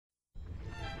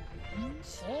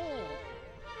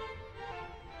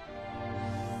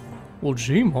Well,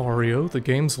 gee, Mario, the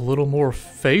game's a little more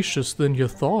facious than you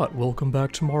thought. Welcome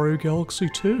back to Mario Galaxy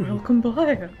 2. Welcome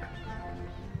back.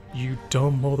 You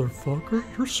dumb motherfucker.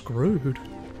 You're screwed.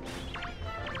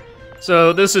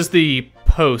 So, this is the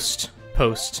post.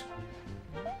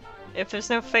 If there's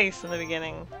no face in the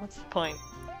beginning, what's the point?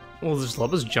 Well, there's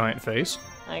Lubba's giant face.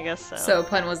 I guess so. So a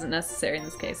pun wasn't necessary in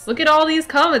this case. Look at all these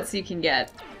comments you can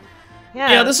get.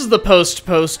 Yeah, this is the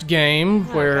post game,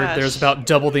 Oh, where gosh. there's about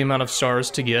double the amount of stars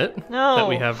to get that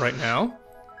we have right now.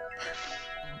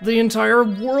 The entire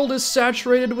world is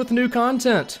saturated with new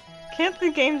content. Can't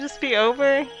the game just be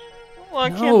over? Why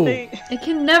No. can't they? It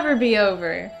can never be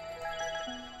over.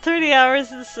 30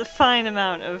 hours is a fine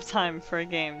amount of time for a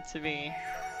game to be.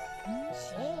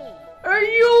 Are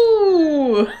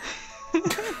you?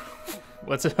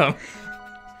 What's it?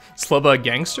 Slubba a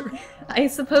gangster? I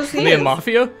suppose he Me a is.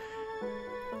 mafia?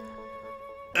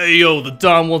 Hey yo, the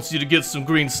Don wants you to get some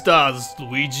green stars,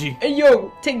 Luigi. Hey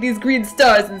yo, take these green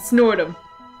stars and snort them.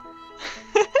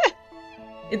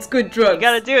 It's good drugs. You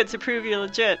gotta do it to prove you're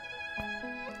legit.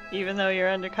 Even though you're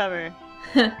undercover.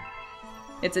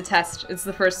 It's a test. It's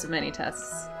the first of many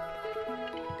tests.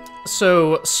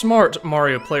 So, smart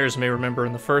Mario players may remember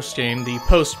in the first game, the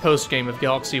post game of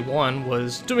Galaxy 1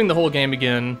 was doing the whole game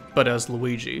again, but as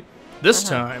Luigi. This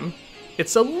time,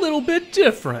 it's a little bit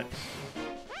different.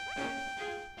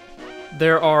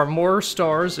 There are more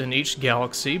stars in each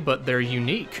galaxy, but they're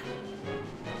unique.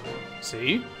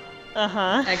 See?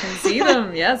 Uh-huh. I can see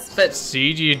them, yes, but...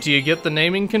 See, do you get the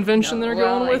naming convention they're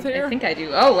going with here? I think I do.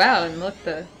 Oh wow, and look,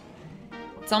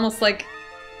 it's almost like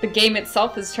the game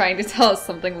itself is trying to tell us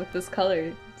something with this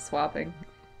color swapping.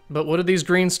 But what do these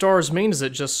green stars mean? Is it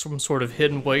just some sort of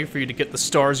hidden way for you to get the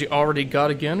stars you already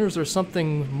got again, or is there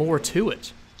something more to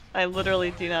it? I literally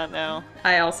do not know.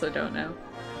 I also don't know.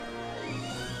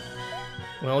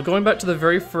 Well, going back to the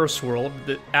very first world,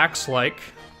 that acts like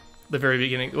the very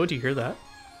beginning. Oh, do you hear that?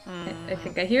 I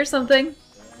think I hear something.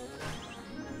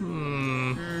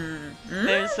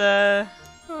 There's a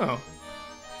Oh.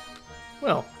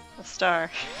 Well,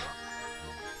 star.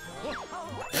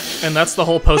 and that's the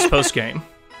whole post game.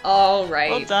 All right.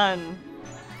 Well done.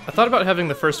 I thought about having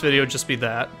the first video just be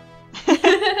that.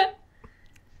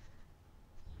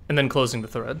 And then closing the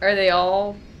thread. Are they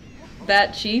all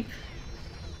that cheap?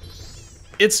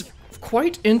 It's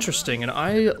quite interesting, and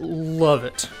I love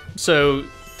it. So,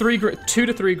 2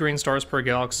 to 3 green stars per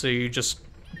galaxy, just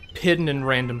hidden in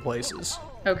random places.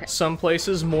 Okay. Some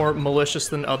places more malicious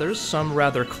than others, some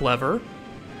rather clever,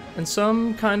 and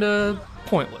some kinda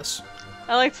pointless.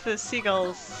 I liked the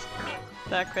seagulls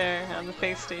back there on the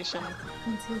space station.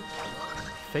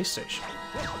 Face station.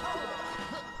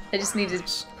 I just need to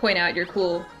point out your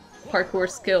cool parkour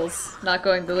skills, not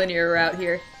going the linear route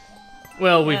here.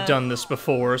 Well, we've Yeah. done this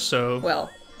before, so... Well,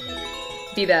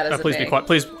 be that as it please may. be quiet.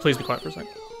 Please be quiet for a second.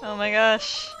 Oh my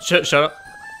gosh. Shut up.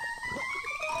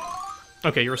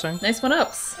 Okay, you were saying? Nice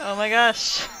one-ups. Oh my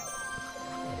gosh.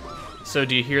 So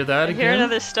do you hear that I again? hear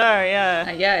another star,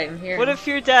 yeah. Yeah, I'm here. What if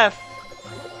you're deaf?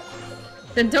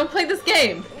 Then don't play this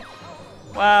game!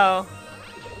 Wow.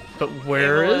 But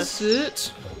where Ableist. is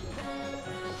it?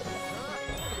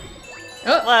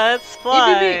 Oh! Let's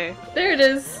fly. EPP. There it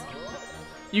is.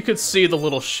 You could see the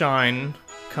little shine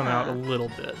come out a little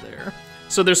bit there.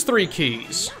 So there's 3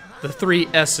 keys. The 3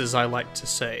 S's, I like to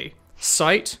say.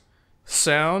 Sight,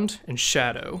 sound, and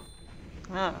shadow.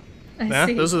 Oh. I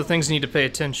see. Those are the things you need to pay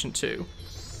attention to.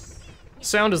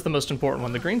 Sound is the most important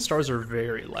one. The green stars are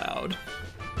very loud.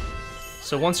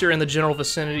 So once you're in the general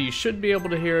vicinity, you should be able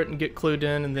to hear it and get clued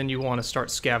in, and then you want to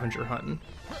start scavenger hunting.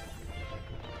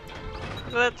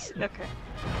 That's okay.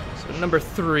 So number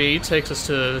 3 takes us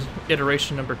to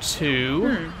iteration number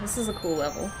 2. This is a cool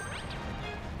level.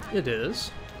 It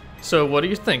is. So what do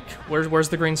you think? Where's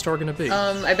the green star gonna be?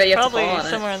 I bet you have Probably to fall on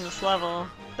somewhere in this level.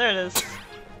 There it is.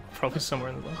 Probably somewhere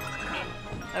in the level.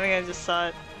 I think I just saw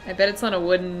it. it. I bet it's on a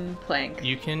wooden plank.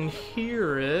 You can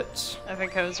hear it. I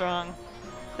think I was wrong.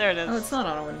 There it is. Oh, it's not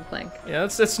on a wooden plank. Yeah,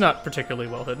 it's not particularly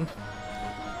well hidden.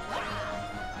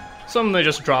 Some they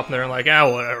just drop in there and like,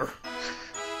 ah, whatever.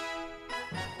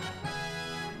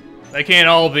 They can't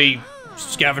all be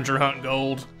scavenger hunt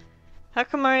gold. How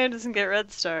come Mario doesn't get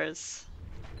red stars?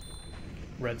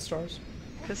 Red stars?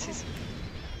 Because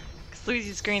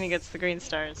Luigi's green, he gets the green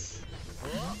stars.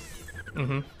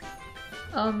 Go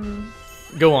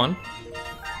on.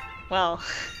 Well,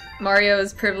 Mario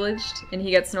is privileged, and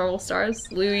he gets normal stars.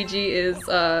 Luigi is,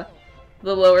 the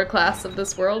lower class of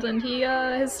this world, and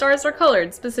his stars are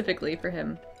colored specifically for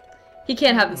him. He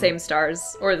can't have the same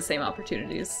stars, or the same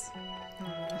opportunities.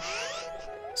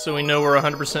 So we know we're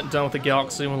 100% done with the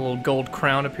galaxy when a little gold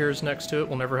crown appears next to it.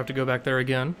 We'll never have to go back there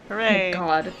again. Hooray. Oh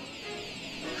God.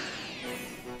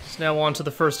 So now on to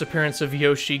the first appearance of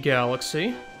Yoshi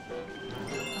Galaxy.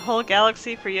 A whole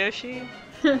galaxy for Yoshi?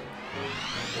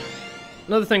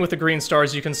 Another thing with the green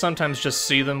stars, you can sometimes just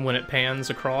see them when it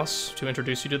pans across to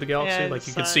introduce you to the galaxy. Yeah, Like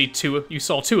you could see two. You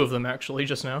saw two of them actually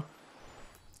just now.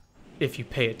 If you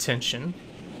pay attention.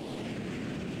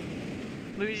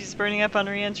 Luigi's burning up on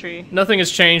re-entry. Nothing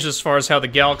has changed as far as how the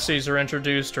galaxies are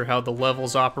introduced or how the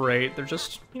levels operate. They're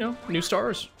just, you know, new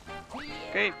stars.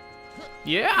 Great.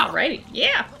 Yeah! Alrighty,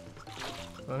 yeah.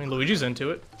 I mean, Luigi's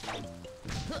into it.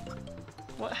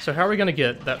 What? So how are we gonna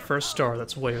get that first star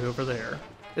that's way over there?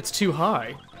 It's too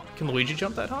high. Can Luigi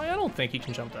jump that high? I don't think he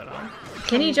can jump that high.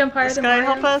 Can he jump higher This than guy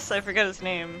Mario? help us? I forget his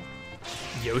name.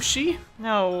 Yoshi?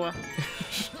 No.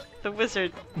 The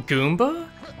wizard. Goomba?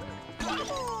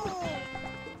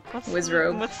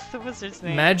 Wizrobe. What's the wizard's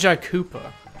name? Magi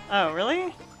Koopa. Oh,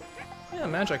 really? Yeah,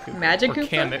 Magi Koopa. Magic or Koopa?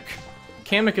 Kamek.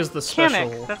 Kamek is the special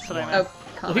Kamek, that's what I one. meant.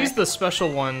 Oh, Well, he's the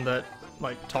special one that,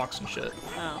 like, talks and shit.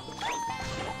 Oh.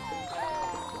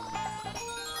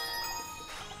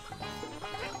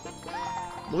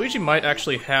 Luigi might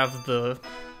actually have the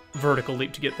vertical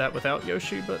leap to get that without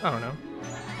Yoshi, but I don't know.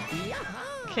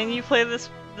 Can you play this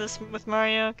with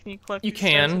Mario? Can you collect You these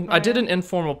stars with can. I did Mario? an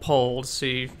informal poll to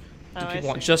see did I people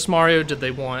want see. just Mario, did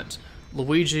they want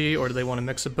Luigi, or do they want a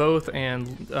mix of both?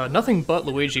 And nothing but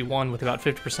Luigi won with about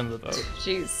 50% of the vote.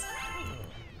 Jeez.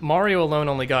 Mario alone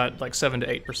only got like 7 to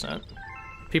 8%.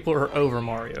 People are over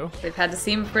Mario. They've had to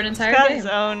see him for an He's entire got game. his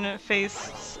own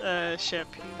face ship.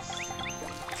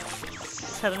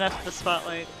 He's had enough of the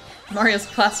spotlight. Mario's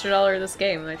plastered all over this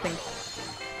game, I think.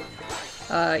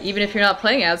 Even if you're not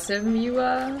playing as him, you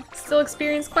still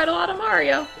experience quite a lot of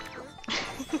Mario.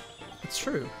 It's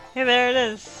true. Hey, there it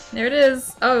is. There it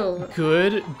is. Oh,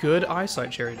 Good eyesight,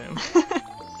 Cherrydoom.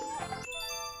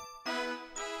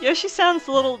 Yoshi sounds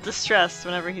a little distressed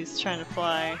whenever he's trying to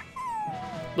fly.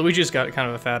 Luigi's got kind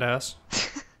of a fat ass.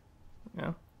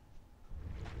 Yeah.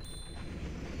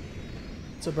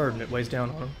 It's a burden, it weighs down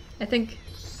on him. I think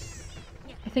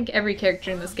every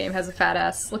character in this game has a fat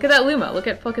ass. Look at that Luma. Look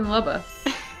at fucking Lubba.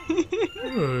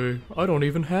 Hey, I don't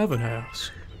even have an ass.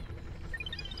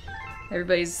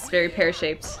 Everybody's very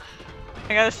pear-shaped.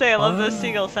 I gotta say, I love those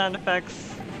seagull sound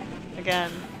effects.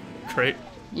 Again. Great.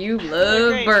 You love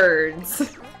great.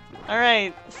 birds.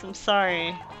 Alright, I'm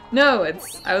sorry. No,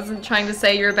 I wasn't trying to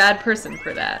say you're a bad person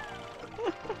for that.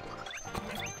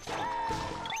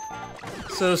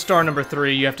 So star number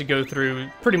 3, you have to go through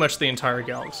pretty much the entire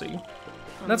galaxy.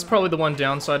 And that's probably the one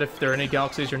downside if there are any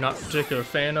galaxies you're not a particular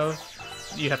fan of.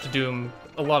 You have to do them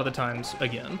a lot of the times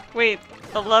again. Wait,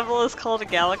 the level is called a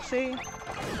galaxy?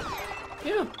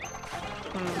 Yeah.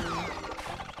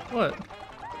 What?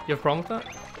 You have a problem with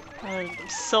that?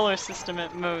 Solar system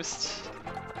at most.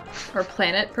 Or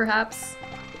planet, perhaps?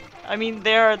 I mean,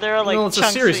 there are like No, it's a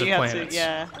chunks series that of you have planets. to,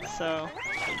 yeah, so.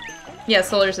 Yeah,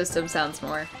 solar system sounds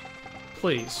more.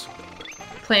 Please.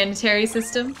 Planetary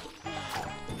system?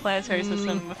 Planetary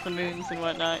system with the moons and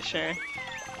whatnot, sure.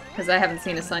 Because I haven't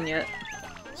seen a sun yet.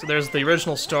 So there's the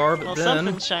original star, but Well, then...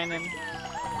 something's shining.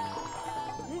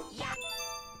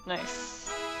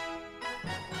 Nice.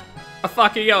 A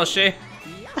fucking Yoshi.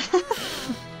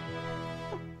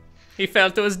 He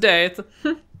fell to his death.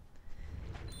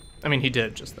 I mean, he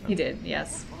did just then. He did,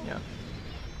 yes. Yeah.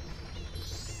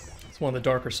 It's one of the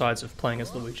darker sides of playing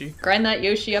as Luigi. Grind that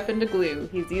Yoshi up into glue.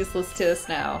 He's useless to us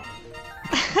now.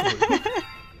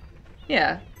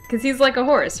 Yeah, because he's like a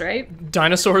horse, right?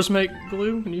 Dinosaurs make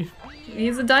glue when you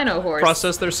He's a dino horse.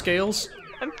 process their scales.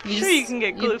 I'm You sure just- you can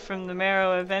get glue from the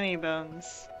marrow of any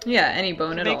bones. Yeah, any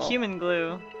bone at Make all. human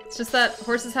glue. It's just that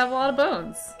horses have a lot of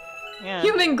bones. Yeah.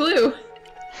 Human glue!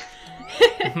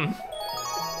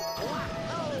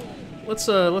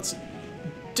 Let's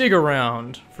dig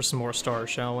around for some more stars,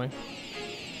 shall we?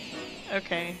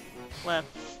 Okay. Left.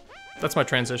 That's my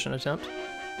transition attempt.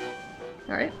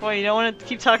 Alright. Boy, you don't want to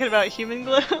keep talking about human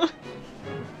glue?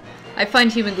 I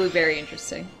find human glue very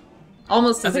interesting.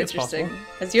 Almost I as think it's interesting possible.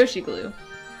 as Yoshi glue.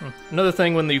 Another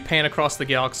thing, when you pan across the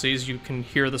galaxies, you can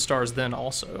hear the stars then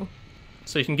also.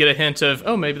 So you can get a hint of,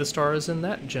 oh, maybe the star is in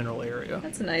that general area.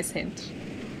 That's a nice hint.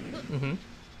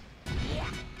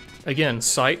 Again,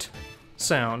 sight,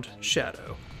 sound,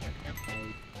 shadow.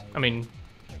 I mean,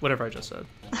 whatever I just said.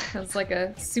 Sounds like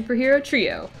a superhero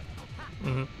trio.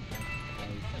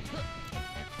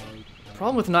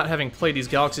 Problem with not having played these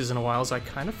galaxies in a while is I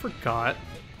kind of forgot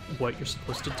what you're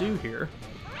supposed to do here.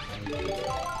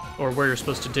 Or where you're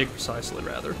supposed to dig precisely,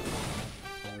 rather.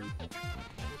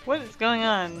 What is going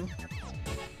on?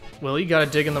 Well, you gotta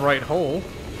dig in the right hole.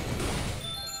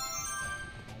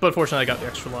 But fortunately I got the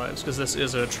extra lives, because this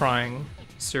is a trying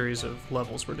series of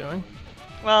levels we're doing.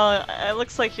 Well, it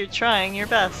looks like you're trying your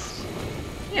best.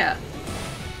 Yeah.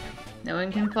 No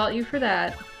one can fault you for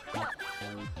that.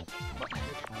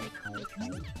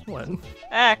 What?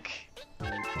 Ack.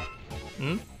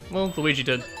 Hmm? Well, Luigi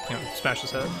did, smash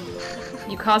his head.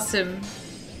 You caused him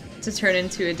to turn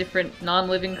into a different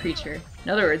non-living creature. In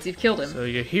other words, you've killed him. So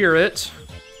you hear it.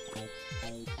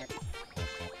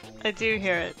 I do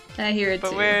hear it. I hear it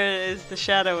But too. where is the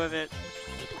shadow of it?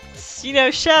 You know,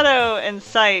 shadow and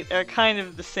sight are kind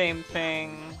of the same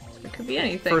thing. It could be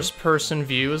anything. First person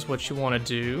view is what you want to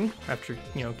do after,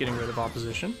 getting rid of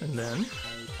opposition, and then...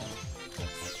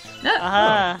 No.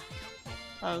 Aha!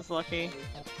 I was lucky.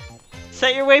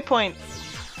 Set your waypoint!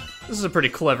 This is a pretty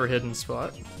clever hidden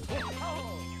spot.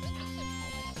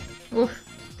 Oof.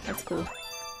 That's cool.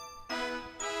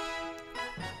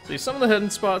 See, some of the hidden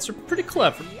spots are pretty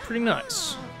clever, pretty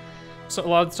nice. So a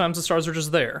lot of the times the stars are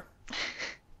just there.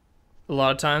 A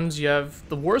lot of times you have...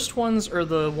 The worst ones are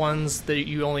the ones that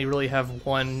you only really have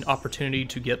one opportunity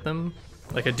to get them.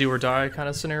 Like a do or die kind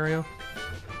of scenario.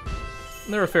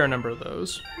 And there are a fair number of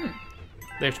those.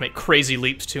 They have to make crazy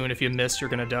leaps too, and if you miss, you're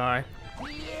gonna die.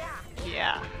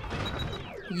 Yeah.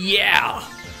 Yeah!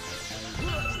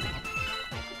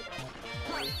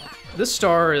 This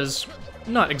star is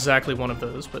not exactly one of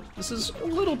those, but this is a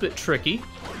little bit tricky.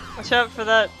 Watch out for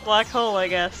that black hole, I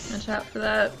guess. Watch out for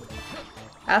that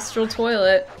astral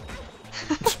toilet.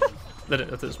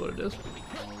 That is what it is.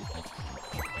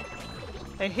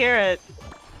 I hear it.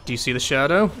 Do you see the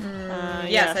shadow?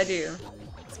 Yes, I do.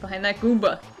 It's behind that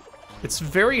Goomba. It's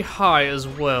very high as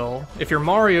well. If you're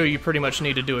Mario, you pretty much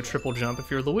need to do a triple jump.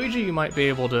 If you're Luigi, you might be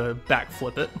able to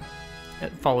backflip it,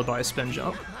 followed by a spin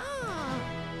jump.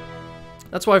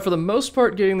 That's why, for the most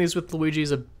part, getting these with Luigi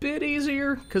is a bit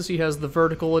easier, because he has the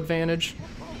vertical advantage.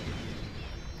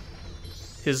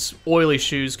 His oily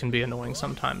shoes can be annoying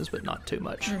sometimes, but not too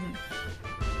much.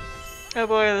 Oh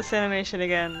boy, this animation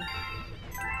again.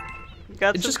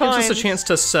 Got It some just coins. gives us a chance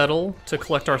to settle, to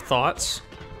collect our thoughts,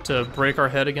 to break our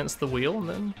head against the wheel, and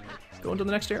then go into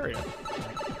the next area.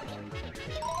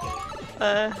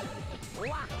 I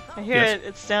hear Yes. it.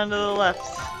 It's down to the left.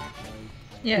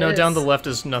 Yeah, No, it down is. the left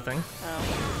is nothing.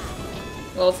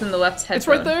 Well, it's in the left head. It's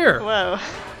right there! Whoa.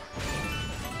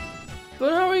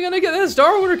 But how are we gonna get this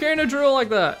star with a carrying a drill like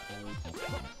that?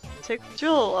 Take the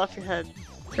jewel off your head.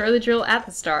 Throw the drill at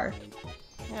the star.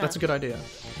 Yeah. That's a good idea.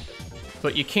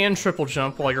 But you can triple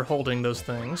jump while you're holding those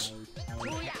things.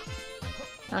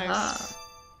 Aha.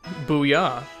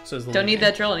 Booyah, says the Don't need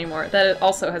that drill anymore. That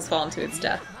also has fallen to its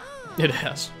death. It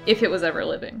has. If it was ever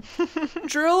living.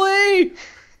 Drilly!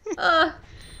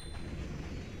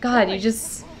 God, you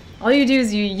just... All you do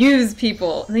is you use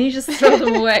people, and then you just throw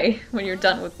them away when you're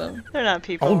done with them. They're not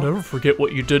people. I'll never forget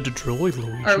what you did to Drilly,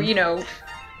 Luigi. Or, you know,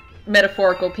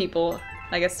 metaphorical people.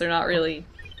 I guess they're not really...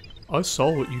 I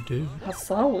saw what you did. I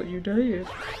saw what you did.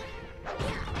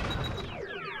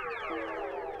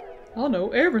 I know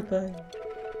everything.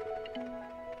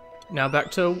 Now back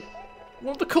to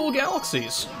one of the cool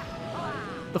galaxies.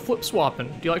 The flip swapping.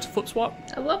 Do you like to flip swap?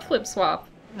 I love Flip Swap.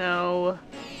 No.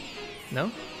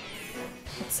 No?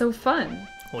 It's so fun.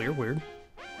 Well, you're weird.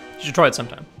 You should try it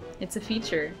sometime. It's a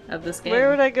feature of this game. Where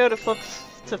would I go to flip?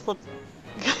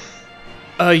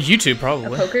 YouTube A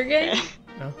probably. poker game?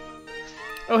 No.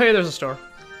 Oh, hey, there's a star.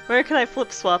 Where can I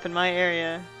flip swap in my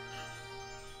area?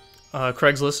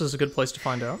 Craigslist is a good place to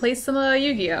find out. Play some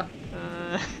Yu-Gi-Oh!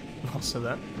 Also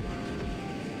that.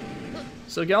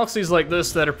 So galaxies like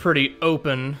this that are pretty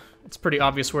open, it's pretty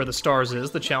obvious where the stars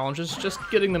is. The challenge is just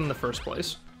getting them in the first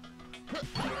place.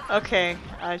 Okay,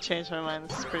 I changed my mind.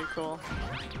 This is pretty cool.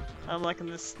 I'm liking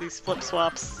these flip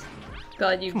swaps.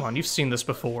 God, you Come on, you've seen this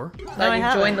before. No, I glad you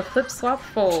haven't. joined the Flip Swap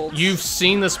fold. You've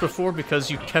seen this before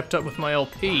because you kept up with my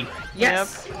LP.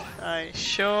 Yes. Yep, I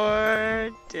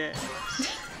sure did.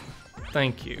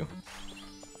 Thank you.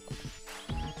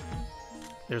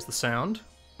 There's the sound.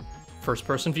 First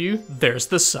person view, there's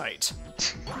the sight.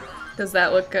 Does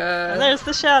that look, And there's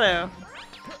the shadow.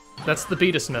 That's the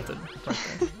Diabetus method right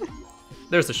there.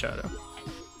 There's the shadow.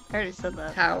 I already said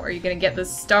that. How are you gonna get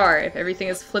this star if everything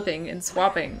is flipping and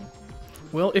swapping?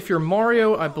 Well, if you're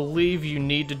Mario, I believe you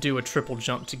need to do a triple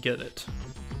jump to get it.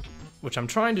 Which I'm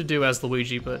trying to do as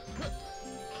Luigi, but...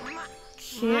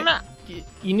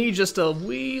 You need just a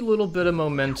wee little bit of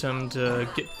momentum to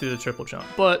get through the triple jump.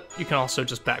 But you can also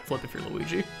just backflip if you're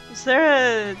Luigi. Is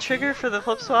there a trigger for the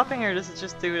flip swapping, or does it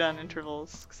just do it on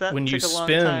intervals? Because that When you took a long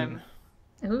spin, time.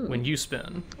 Ooh, when you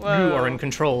spin, Whoa. you are in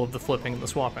control of the flipping and the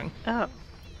swapping. Oh.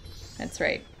 that's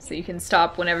right. So you can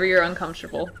stop whenever you're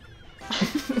uncomfortable.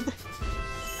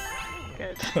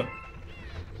 Good.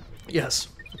 Yes,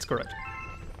 that's correct.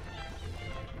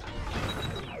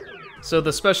 So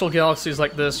the special galaxies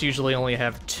like this usually only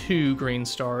have 2 green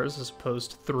stars as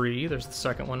opposed to 3. There's the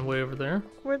second one way over there.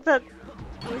 Where's that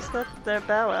there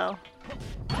Bow Wow?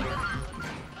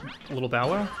 Little Bow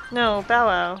Wow? No, Bow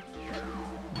Wow.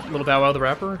 Little Bow Wow the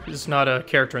rapper is not a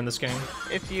character in this game.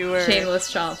 If you were Chainless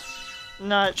Chomp.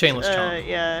 not Chainless Chomp.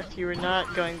 Yeah, if you were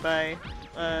not going by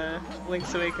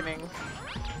Link's Awakening.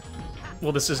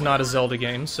 Well, this is not a Zelda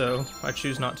game, so I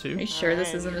choose not to. Are you sure this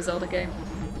Alright. isn't a Zelda game?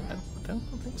 I don't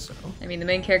think so. I mean, the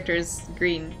main character is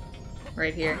green,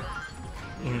 right here.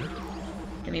 Mhm.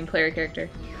 I mean, player character.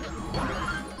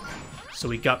 So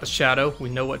we got the shadow, we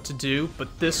know what to do,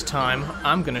 but this time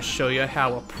I'm gonna show you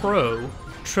how a pro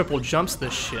triple jumps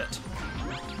this shit.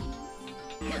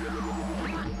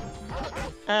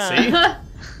 See?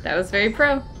 That was very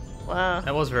pro. Wow.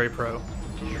 That was very pro.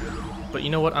 But you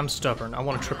know what? I'm stubborn. I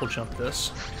want to triple jump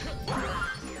this.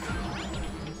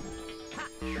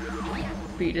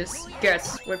 Beatus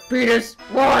gets what Beatus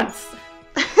wants!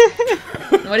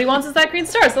 And what he wants is that green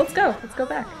star, so let's go. Let's go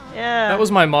back. Yeah. That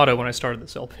was my motto when I started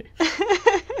this LP.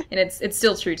 And it's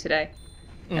still true today,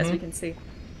 as Mm-hmm. we can see.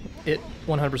 It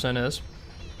 100% is.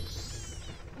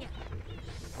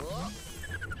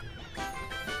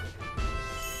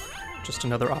 Just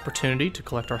another opportunity to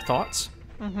collect our thoughts.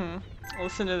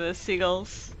 Listen to the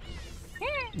seagulls.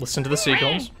 Listen to the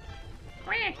seagulls.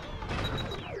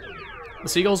 The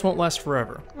seagulls won't last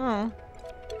forever. Oh.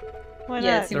 Why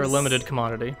Yeah, not? it They're a seems- limited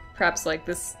commodity. Perhaps like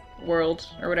this world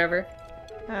or whatever.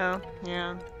 Oh,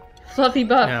 yeah. Fluffy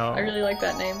Buff. No. I really like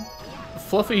that name.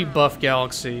 Fluffy Buff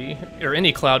Galaxy, or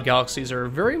any cloud galaxies, are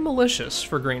very malicious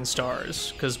for green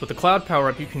stars, because with the cloud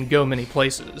power-up you can go many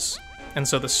places, and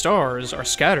so the stars are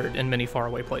scattered in many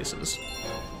faraway places.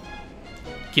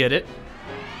 Get it?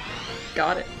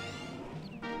 Got it.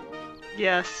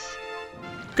 Yes.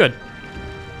 Good.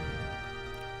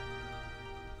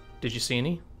 Did you see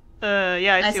any?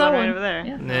 Yeah, I see saw one right one. over there.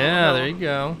 Yeah. Yeah, there you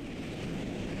go.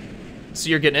 So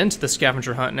you're getting into the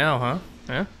scavenger hunt now, huh?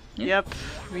 Yeah? Yep.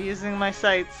 Reusing my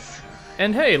sights.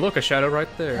 And hey, look, a shadow right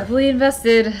there. Heavily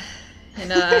invested in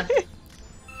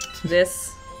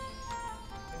this.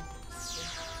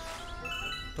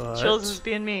 Chills is But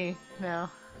being me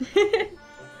now.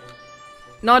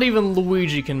 not even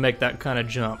Luigi can make that kind of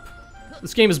jump.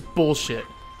 This game is bullshit.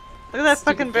 Look at that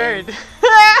Stupid fucking game. bird.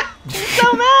 I'm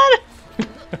so mad!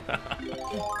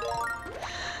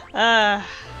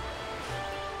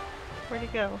 Where'd he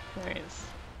go? There he is.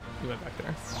 He went back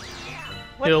there.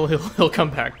 What? He'll come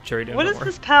back, Cherrydoom. What don't is worry.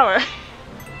 this power?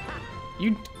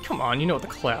 You come on, you know what the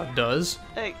cloud does.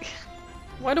 Like,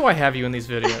 Why do I have you in these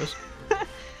videos?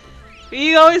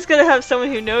 you always gotta have someone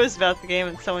who knows about the game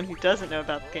and someone who doesn't know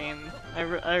about the game. I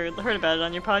heard about it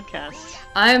on your podcast.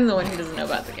 I'm the one who doesn't know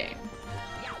about the game.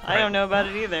 I don't know about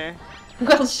it either.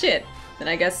 Well, shit. Then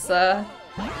I guess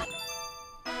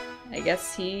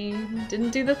he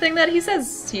didn't do the thing that he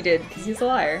says he did, because he's a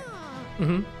liar.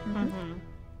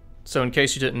 So in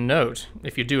case you didn't note,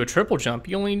 if you do a triple jump,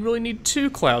 you only really need 2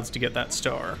 clouds to get that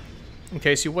star. In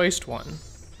case you waste one.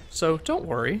 So don't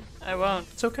worry, I won't.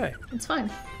 it's okay. It's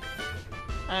fine.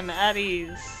 I'm at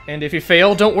ease. And if you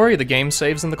fail, don't worry, the game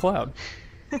saves in the cloud.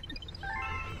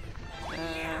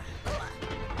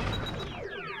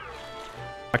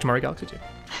 Back to Mario Galaxy 2.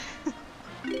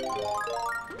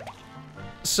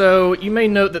 So, you may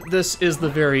note that this is the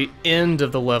very end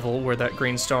of the level where that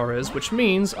green star is, which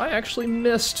means I actually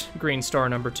missed green star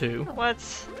number 2. What?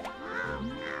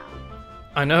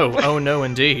 I know, oh no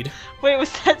indeed. Wait,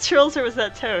 was that Chuuurls or was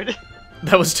that Toad?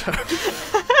 That was tough.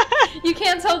 You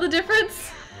can't tell the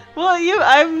difference? Well,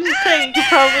 I'm just saying you could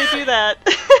probably do that.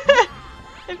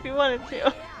 If you wanted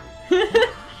to.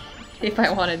 If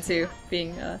I wanted to,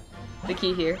 being the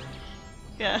key here.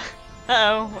 Yeah.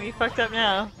 Uh-oh, well you fucked up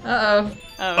now. Uh-oh.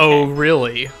 Oh, Oh, okay.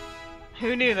 really?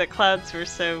 Who knew that clouds were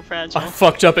so fragile? I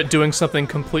fucked up at doing something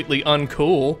completely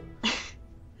uncool.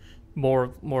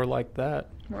 More like that.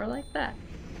 More like that.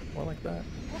 More like that.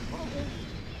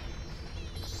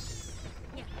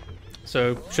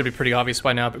 So, should be pretty obvious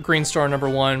by now, but green star number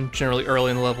 1, generally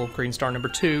early in the level, green star number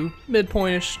 2,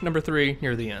 midpoint-ish, number 3,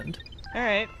 near the end.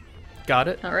 Alright. Got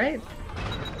it? Alright.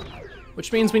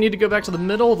 Which means we need to go back to the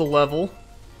middle of the level,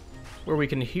 where we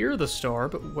can hear the star,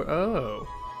 but oh.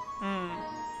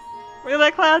 Look at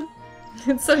that cloud!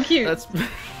 It's so cute.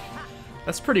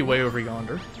 That's pretty way over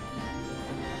yonder.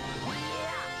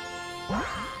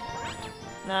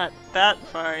 Not that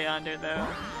far yonder, though.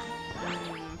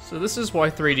 So this is why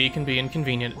 3D can be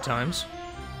inconvenient at times.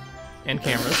 And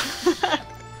cameras.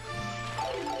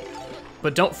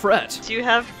 But don't fret. Do you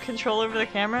have control over the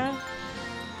camera?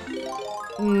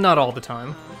 Not all the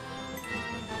time.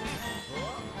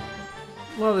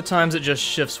 A lot of the times it just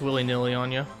shifts willy-nilly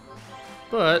on you.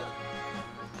 But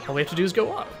all we have to do is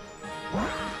go up.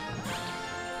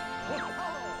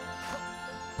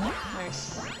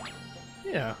 Nice.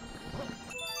 Yeah.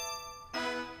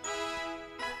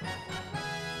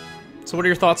 So what are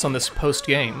your thoughts on this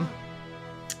post-game?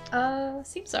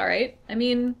 Seems alright. I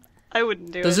mean... I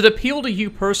wouldn't do Does it appeal to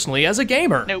you personally as a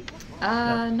gamer? Nope.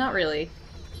 Not really.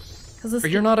 Or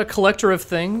you're not a collector of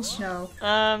things? No.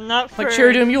 Not for... Like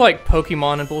Cherrydoom, you like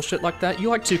Pokemon and bullshit like that. You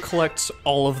like to collect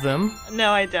all of them.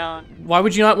 No, I don't. Why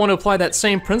would you not want to apply that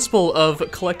same principle of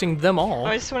collecting them all?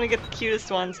 I just want to get the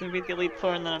cutest ones and beat the Elite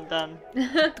Four and then I'm done.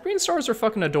 The green stars are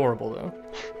fucking adorable, though.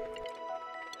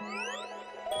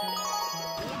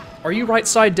 Are you right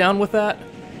side down with that?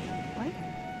 What?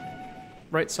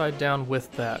 Right side down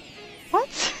with that.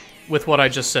 What? With what I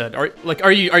just said. Are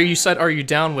you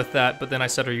down with that, but then I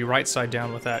said are you right side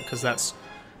down with that, because that's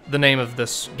the name of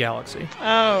this galaxy.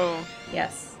 Oh.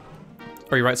 Yes.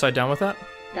 Are you right side down with that?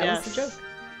 That Yes. was the joke.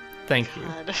 Thank you.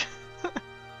 God.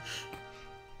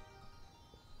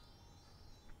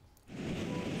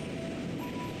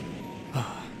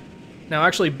 Now,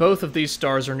 actually, both of these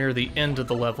stars are near the end of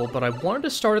the level, but I wanted to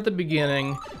start at the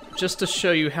beginning just to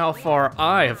show you how far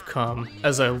I have come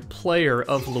as a player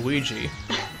of Luigi.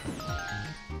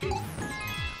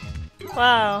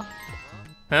 Wow.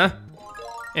 Huh?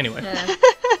 Anyway. Yeah.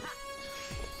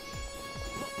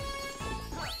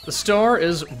 The star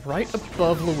is right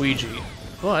above Luigi,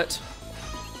 but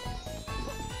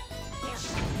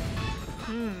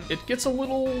it gets a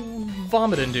little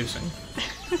vomit-inducing.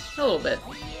 A little bit.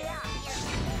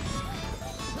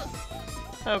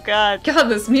 Oh god. God,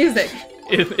 this music!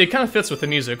 It kind of fits with the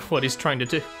music, what he's trying to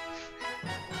do.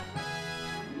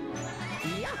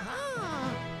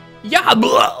 Yeah,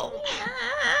 blah!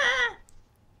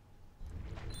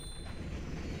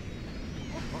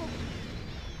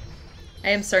 I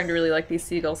am starting to really like these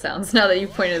seagull sounds now that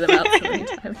you've pointed them out so many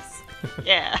times.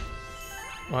 Yeah.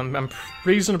 Well, I'm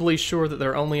reasonably sure that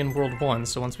they're only in World 1,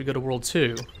 so once we go to World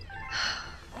 2,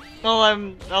 Well,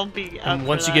 I'll be out and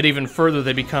once for you get that. even further,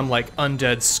 they become like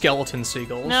undead skeleton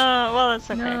seagulls. No, well, that's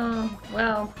okay. No,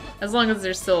 well, as long as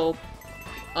they're still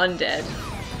undead.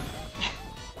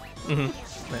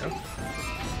 Yeah.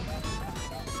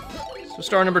 So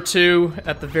star number 2,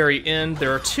 at the very end,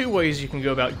 there are 2 ways you can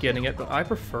go about getting it, but I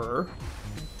prefer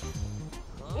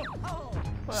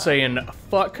saying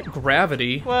fuck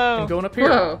gravity Whoa. and going up here.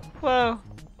 Whoa! Whoa.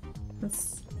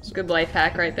 That's a good life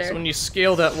hack right there. So when you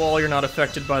scale that wall, you're not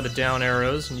affected by the down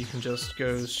arrows, and you can just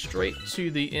go straight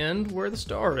to the end where the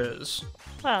star is.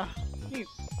 Wow. You...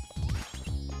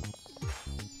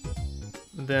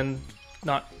 And then,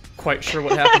 not quite sure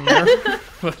what happened there,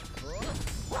 but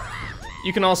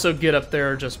you can also get up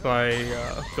there just by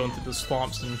going through the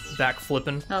swamps and back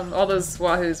flipping. All those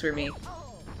wahoos were me.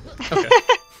 Okay.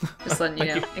 Just letting you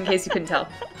know, in case you couldn't tell.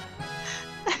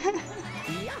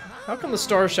 How come the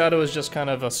star shadow is just kind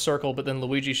of a circle, but then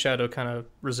Luigi's shadow kind of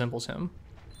resembles him?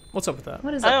 What's up with that?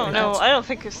 What is I up don't with know. that? I don't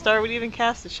think a star would even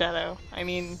cast a shadow. I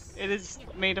mean, it is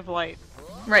made of light.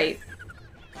 Right.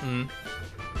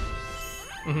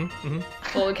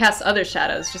 Well, it casts other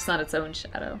shadows, just not its own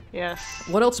shadow. Yes.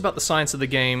 What else about the science of the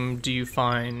game do you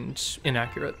find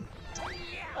inaccurate?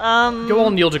 Go Um.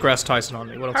 all Neil deGrasse Tyson on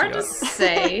me. What else Hard you to got?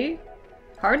 say.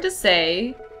 Hard to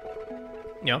say.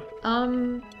 Yeah.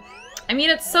 I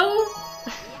mean, it's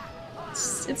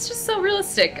just so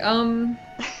realistic.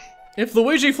 If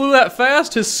Luigi flew that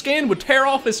fast, his skin would tear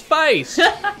off his face. Is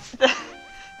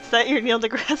that your Neil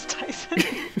deGrasse Tyson?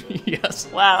 Yes.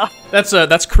 Wow. That's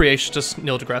creationist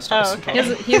Neil deGrasse Oh, Tyson.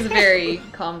 okay. He has a very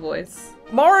calm voice.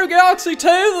 Mario Galaxy 2,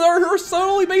 they're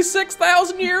only be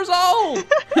 6,000 years old.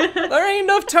 There ain't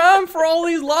enough time for all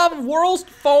these lava worlds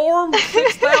to form.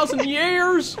 6,000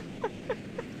 years.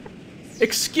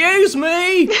 Excuse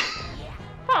me.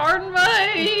 Pardon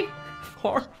me!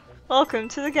 Welcome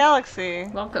to the galaxy.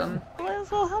 Welcome. What are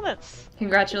those little helmets?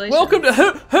 Congratulations. Welcome to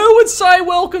who would say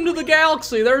welcome to the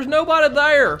galaxy? There's nobody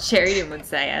there. Cherrydoom would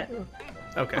say it.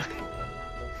 Okay.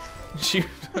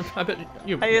 I bet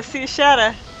you. I just see a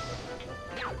shadow.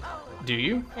 Do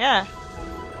you? Yeah.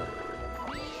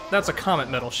 That's a comet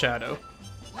metal shadow.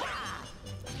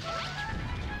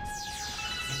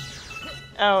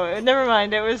 Oh, never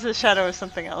mind. It was a shadow of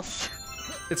something else.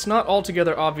 It's not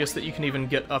altogether obvious that you can even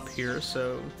get up here,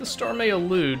 so the star may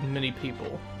elude many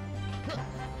people.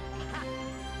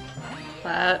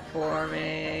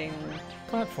 Platforming.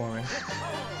 Platforming.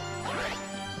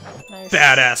 Nice.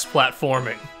 Badass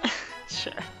platforming.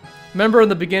 Sure. Remember in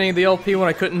the beginning of the LP when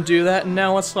I couldn't do that, and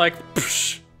now it's like,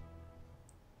 psh.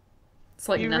 It's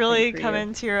like You nothing really for come you.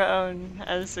 into your own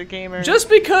as a gamer. Just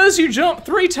because you jump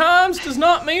 3 times does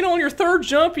not mean on your 3rd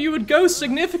jump you would go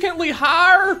significantly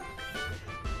higher.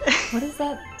 What is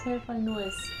that terrifying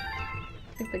noise?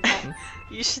 I think the cat.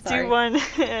 You should Sorry. do one.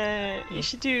 You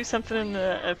should do something in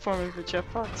the form of a Jeff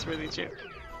Foxworthy joke.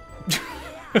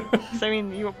 'Cause, I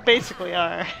mean, you basically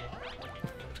are.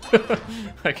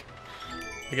 I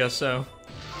guess so.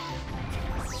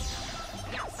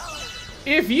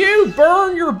 If you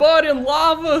burn your butt in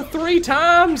lava 3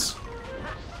 times,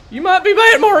 you might be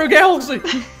bad at Mario Galaxy.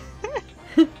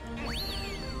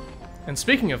 And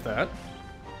speaking of that,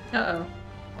 Uh-oh.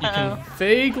 you can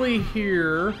vaguely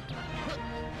hear,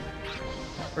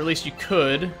 or at least you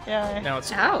could. Yeah. Now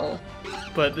it's, Ow.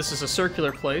 but this is a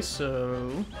circular place,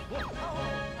 so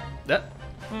that.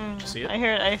 You see it? I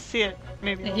hear it. I see it.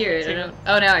 Maybe. I hear it. I don't...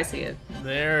 Oh, now I see it.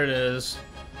 There it is.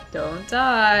 Don't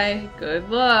die. Good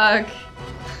luck.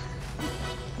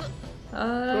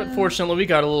 But fortunately, we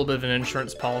got a little bit of an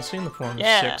insurance policy in the form of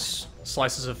Yeah. 6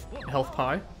 slices of health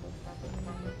pie.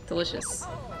 Delicious.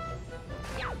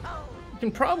 You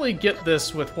can probably get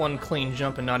this with 1 clean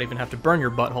jump and not even have to burn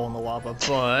your butthole in the lava,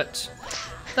 but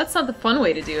That's not the fun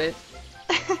way to do it.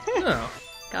 no,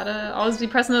 Gotta always be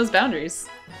pressing those boundaries.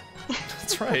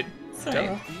 that's right. That's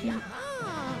right. Duh.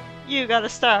 You got a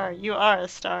star. You are a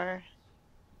star.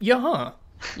 Yeah.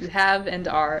 You have and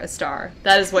are a star.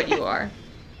 That is what you are.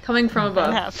 Coming from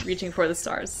above, have. reaching for the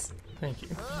stars. Thank you.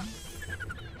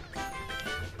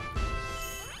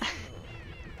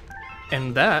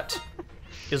 And that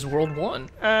is World 1.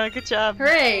 Good job.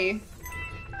 Hooray!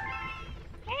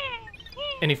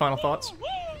 Any final thoughts?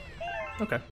 Okay.